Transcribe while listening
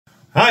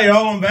Hi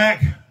y'all, I'm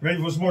back. Ready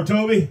for some more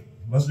Toby?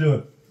 Let's do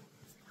it.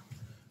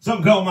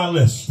 Something called My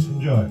List.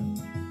 Enjoy.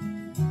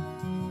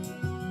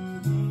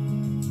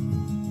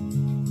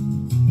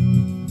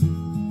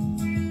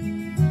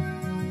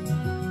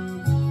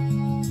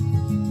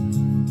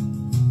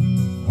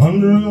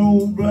 Under an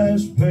old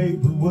brass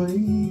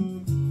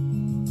paperweight,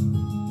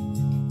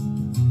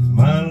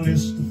 my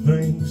list of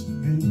things to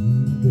do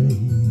today.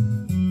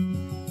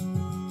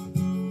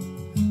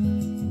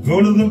 Go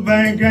to the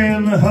bank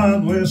and the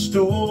hardware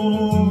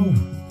store,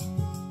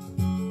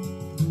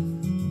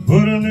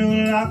 put a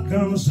new lock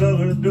on the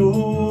cellar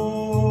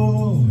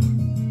door.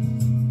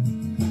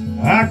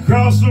 I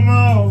cross them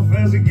off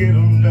as I get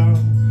them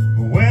done,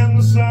 but when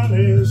the sun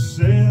is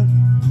set,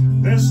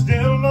 there's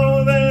still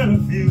more than a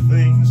few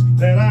things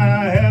that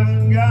I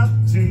haven't got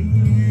to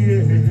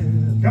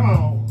yet. Come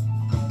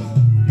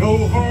on.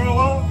 Go for a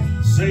walk,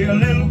 say a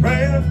little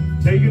prayer,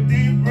 take a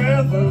deep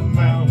breath of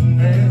mountain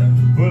air,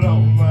 put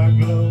on my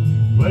glove,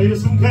 play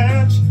some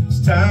catch. It's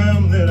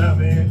time that I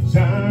make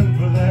time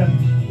for that.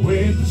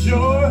 Wade the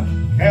shore,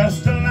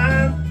 cast a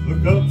line,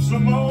 look up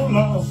some old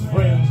lost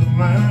friends of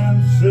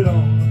mine, sit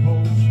on the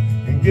porch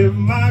and give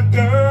my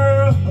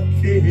girl a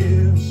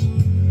kiss.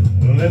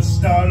 Let's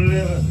start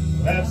living,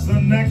 that's the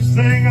next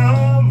thing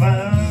on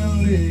my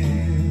list.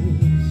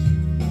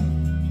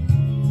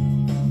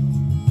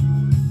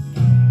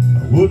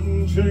 I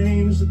wouldn't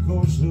change the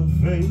course of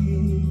fate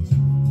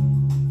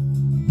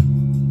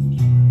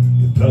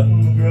if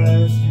cutting the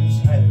grass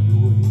just had to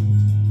wait.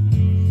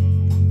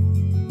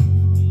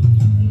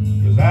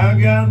 'Cause I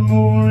got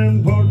more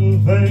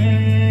important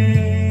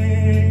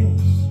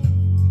things,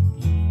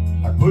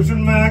 like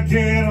pushing my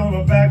kid on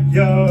a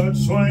backyard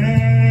swing.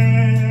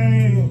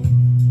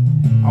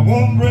 I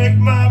won't break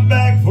my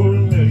back for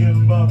 $1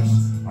 million.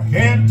 I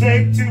can't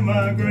take to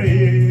my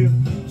grave,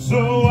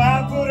 so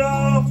I put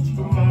off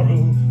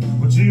tomorrow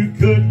what you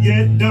could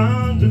get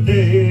done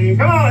today.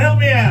 Come on, help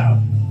me out.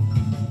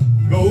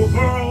 Go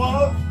for a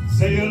walk,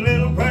 say a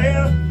little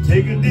prayer,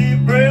 take a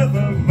deep breath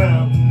of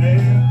mountain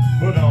air,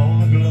 put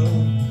on a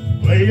glove,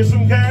 play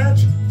some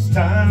catch. It's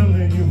time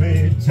that you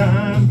made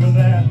time for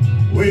that.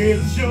 Wade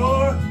the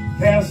shore,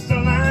 cast a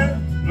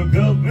line, look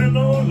up an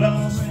old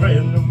lost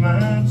friend of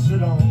mine,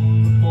 sit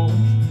on the porch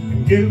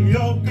and give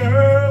your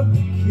girl a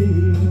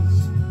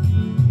kiss.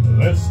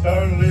 Let's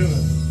start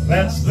living,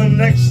 that's the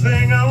next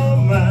thing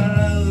on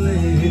my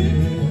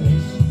list.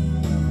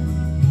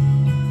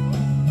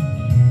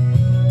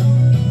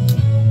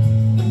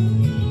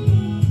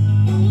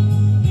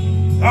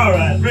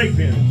 Alright, break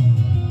pin.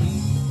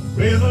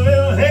 Raise a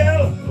little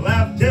hell,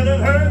 laugh till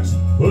it hurts,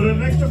 put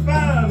an extra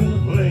 5 in the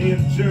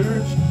playing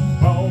church.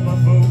 Call my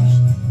folks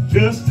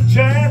just to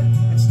chat,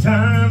 it's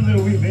time that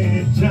we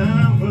made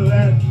time for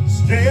that.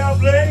 Stay up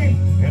late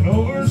and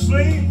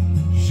oversleep,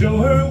 show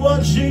her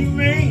what she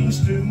means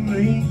to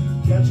me.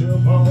 Catch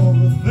up on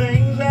the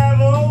things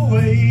I've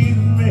always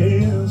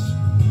missed.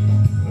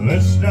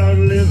 Let's start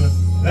living,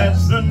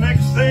 that's the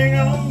next thing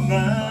on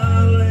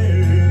my list.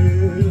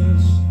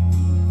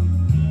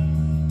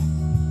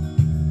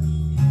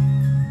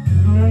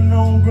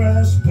 No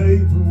brass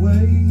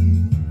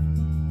paperweight,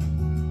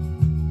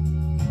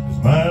 it's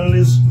my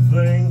list of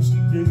things to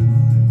do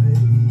today.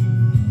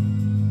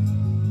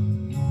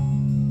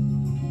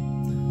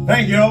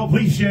 Thank you all,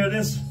 please share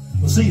this.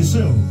 We'll see you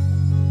soon.